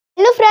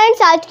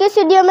Friends, आज के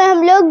video में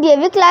हम लोग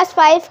DAV क्लास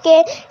 5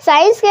 के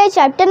साइंस के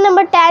चैप्टर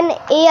नंबर 10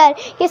 एयर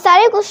के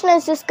सारे क्वेश्चन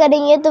आंसर्स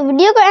करेंगे। तो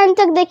वीडियो को अंत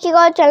तक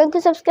देखिएगा और चैनल को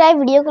सब्सक्राइब,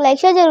 वीडियो को लाइक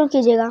शेयर जरूर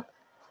कीजिएगा।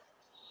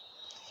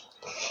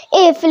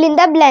 A. Fill in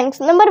the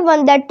blanks. Number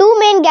 1. The two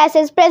main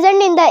gases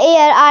present in the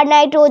air are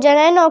nitrogen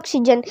and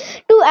oxygen.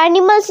 2.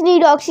 Animals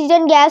need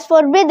oxygen gas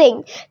for breathing.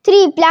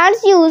 3.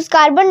 Plants use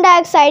carbon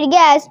dioxide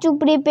gas to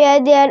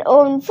prepare their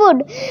own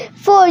food.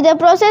 4. The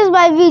process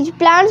by which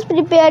plants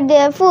prepare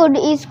their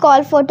food is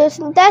called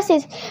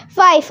photosynthesis.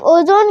 5.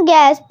 Ozone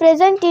gas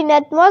present in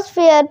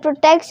atmosphere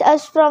protects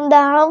us from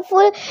the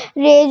harmful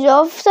rays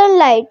of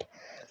sunlight.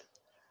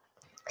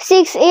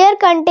 6. Air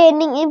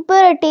containing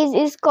impurities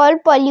is called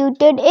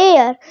polluted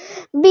air.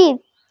 B.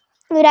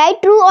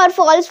 Write true or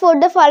false for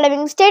the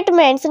following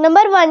statements.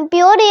 Number 1.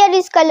 Pure air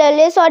is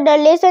colorless,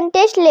 odorless and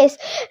tasteless.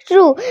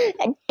 True.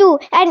 2.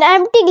 An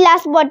empty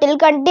glass bottle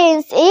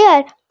contains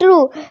air.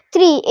 True.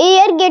 3.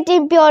 Air gets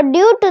impure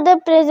due to the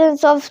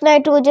presence of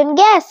nitrogen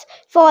gas.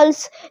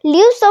 False.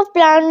 Leaves of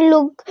plant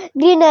look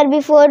greener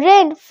before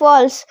rain.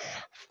 False.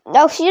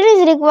 Oxygen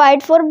is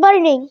required for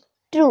burning.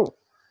 True.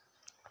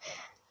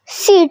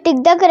 C.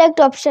 Tick the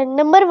correct option.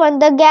 Number 1.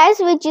 The gas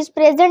which is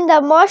present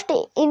the most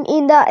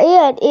in the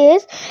air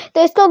is,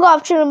 तो इसका होगा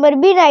option number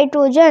B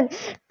nitrogen.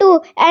 2.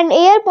 An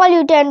air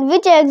pollutant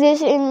which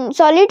exists in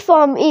solid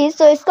form is,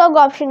 तो इसका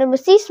होगा option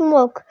number C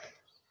smoke.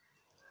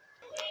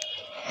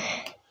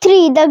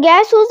 3. The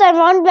gas whose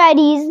amount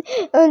varies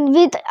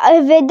with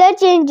weather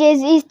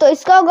changes is, तो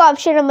इसका होगा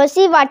option number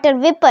C water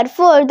vapour.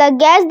 4. The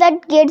gas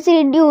that gets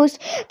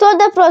reduced through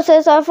the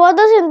process of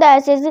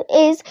photosynthesis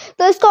is,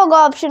 तो इसका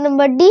होगा option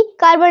number D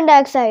carbon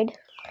dioxide.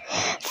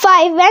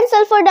 5. When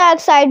sulfur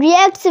dioxide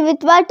reacts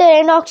with water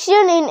and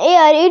oxygen in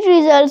air, it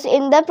results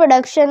in the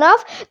production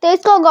of, तो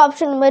इसका होगा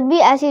option number B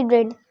acid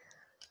rain.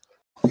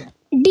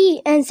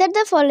 D. Answer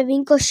the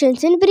following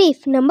questions in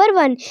brief. Number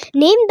 1.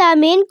 Name the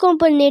main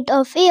component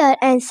of air.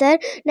 Answer.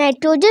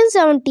 Nitrogen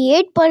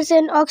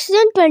 78%,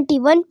 oxygen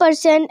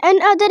 21%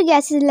 and other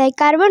gases like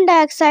carbon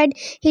dioxide,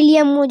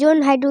 helium,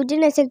 ozone,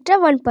 hydrogen, etc.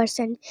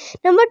 1%.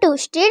 Number 2.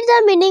 State the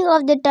meaning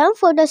of the term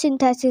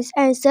photosynthesis.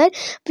 Answer.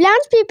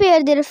 Plants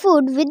prepare their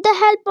food with the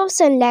help of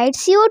sunlight,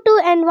 CO2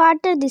 and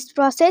water. This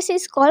process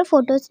is called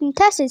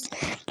photosynthesis.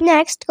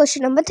 Next,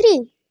 question number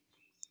 3.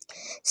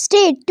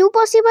 State two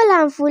possible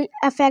harmful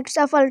effects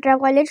of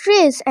ultraviolet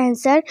rays.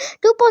 Answer.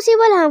 Two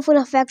possible harmful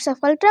effects of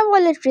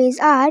ultraviolet rays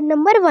are: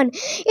 number 1,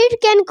 it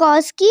can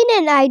cause skin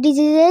and eye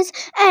diseases,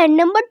 and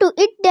number 2,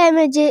 it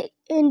damages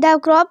the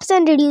crops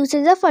and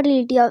reduces the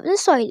fertility of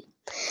the soil.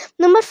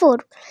 Number 4.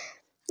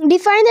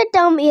 Define the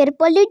term air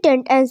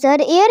pollutant. Answer.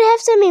 Air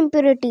have some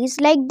impurities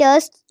like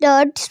dust,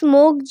 dirt,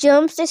 smoke,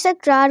 germs,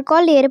 etc. are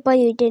called air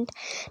pollutant.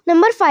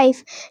 Number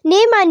 5.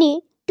 Name any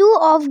two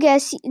of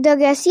the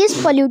gaseous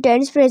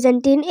pollutants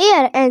present in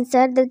air.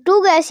 Answer. The two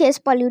gaseous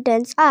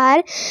pollutants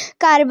are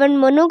carbon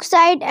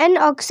monoxide and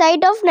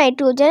oxide of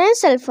nitrogen and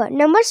sulfur.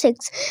 Number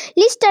 6.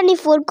 List any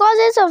 4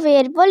 causes of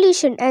air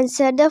pollution.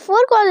 Answer. The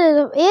 4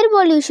 causes of air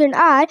pollution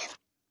are: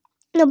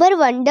 number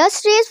 1,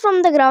 dust raised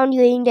from the ground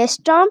during the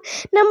storm.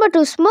 Number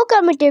 2, smoke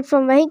emitted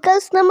from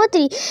vehicles. Number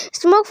 3,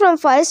 smoke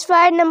from forest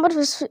fire. Number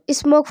 4,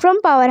 smoke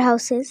from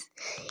powerhouses.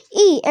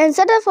 E.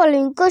 Answer the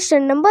following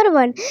question. Number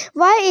 1.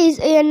 Why is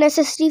air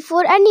necessary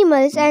for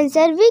animals?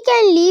 Answer. We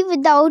can live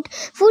without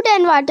food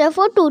and water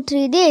for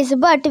 2-3 days,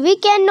 but we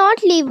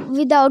cannot live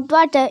without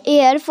water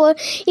air for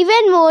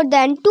even more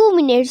than 2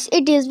 minutes.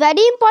 It is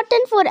very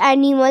important for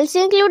animals,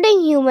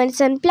 including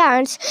humans and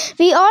plants.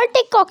 We all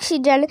take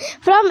oxygen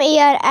from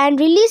air and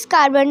release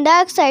carbon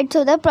dioxide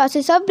through the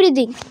process of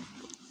breathing.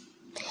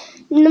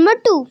 Number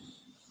 2.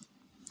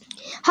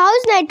 How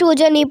is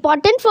nitrogen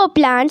important for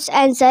plants?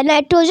 Answer.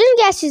 Nitrogen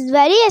gas is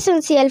very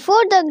essential for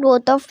the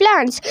growth of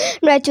plants.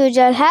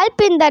 Nitrogen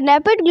helps in the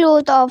rapid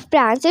growth of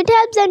plants. It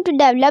helps them to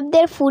develop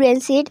their food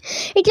and seed.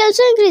 It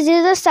also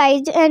increases the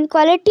size and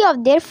quality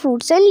of their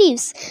fruits and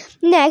leaves.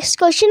 Next,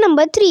 question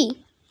number 3.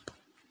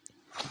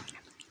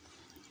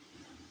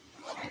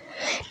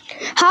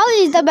 How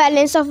is the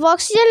balance of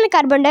oxygen and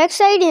carbon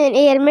dioxide in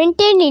air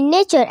maintained in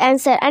nature?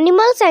 Answer.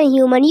 Animals and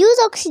humans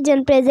use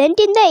oxygen present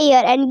in the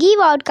air and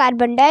give out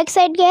carbon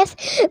dioxide gas.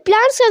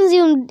 Plants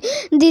consume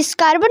this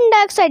carbon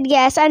dioxide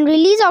gas and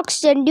release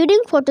oxygen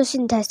during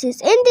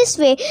photosynthesis. In this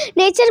way,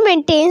 nature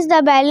maintains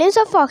the balance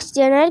of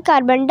oxygen and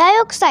carbon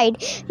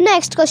dioxide.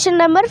 Next, question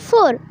number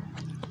 4.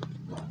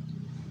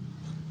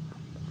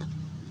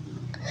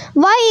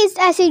 Why is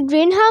acid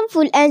rain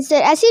harmful? Answer.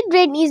 Acid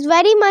rain is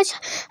very much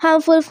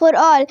harmful for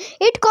all.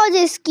 It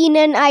causes skin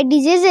and eye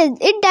diseases.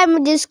 It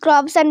damages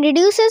crops and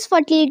reduces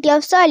fertility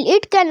of soil.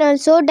 It can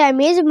also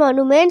damage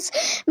monuments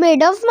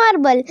made of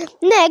marble.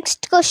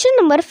 Next, question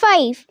number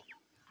 5.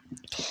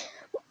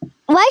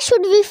 Why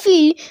should we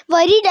feel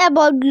worried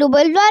about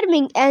global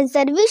warming?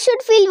 Answer. We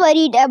should feel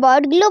worried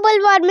about global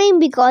warming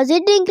because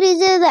it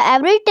increases the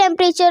average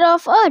temperature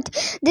of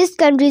Earth. This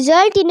can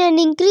result in an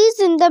increase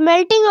in the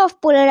melting of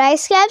polar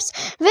ice caps,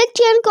 which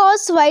can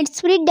cause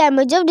widespread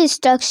damage of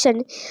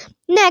destruction.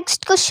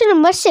 Next, question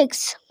number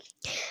 6.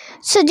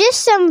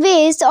 Suggest some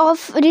ways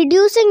of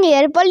reducing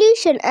air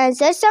pollution.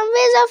 Answer. Some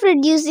ways of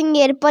reducing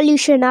air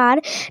pollution are: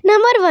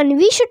 number 1,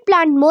 we should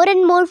plant more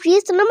and more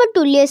trees. Number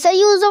 2, lesser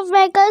use of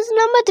vehicles.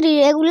 Number 3,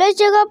 regular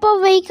checkup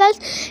of vehicles.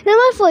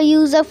 Number 4,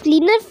 use of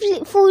cleaner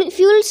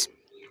fuels.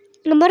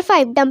 Number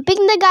 5,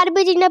 dumping the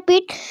garbage in a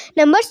pit.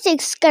 Number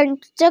 6,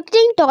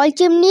 constructing tall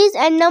chimneys.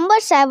 And number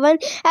 7,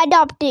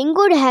 adopting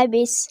good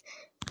habits.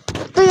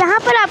 तो यहाँ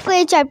पर आपका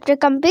ये chapter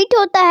complete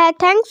होता है.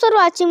 Thanks for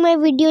watching my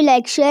video.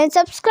 Like share and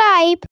subscribe.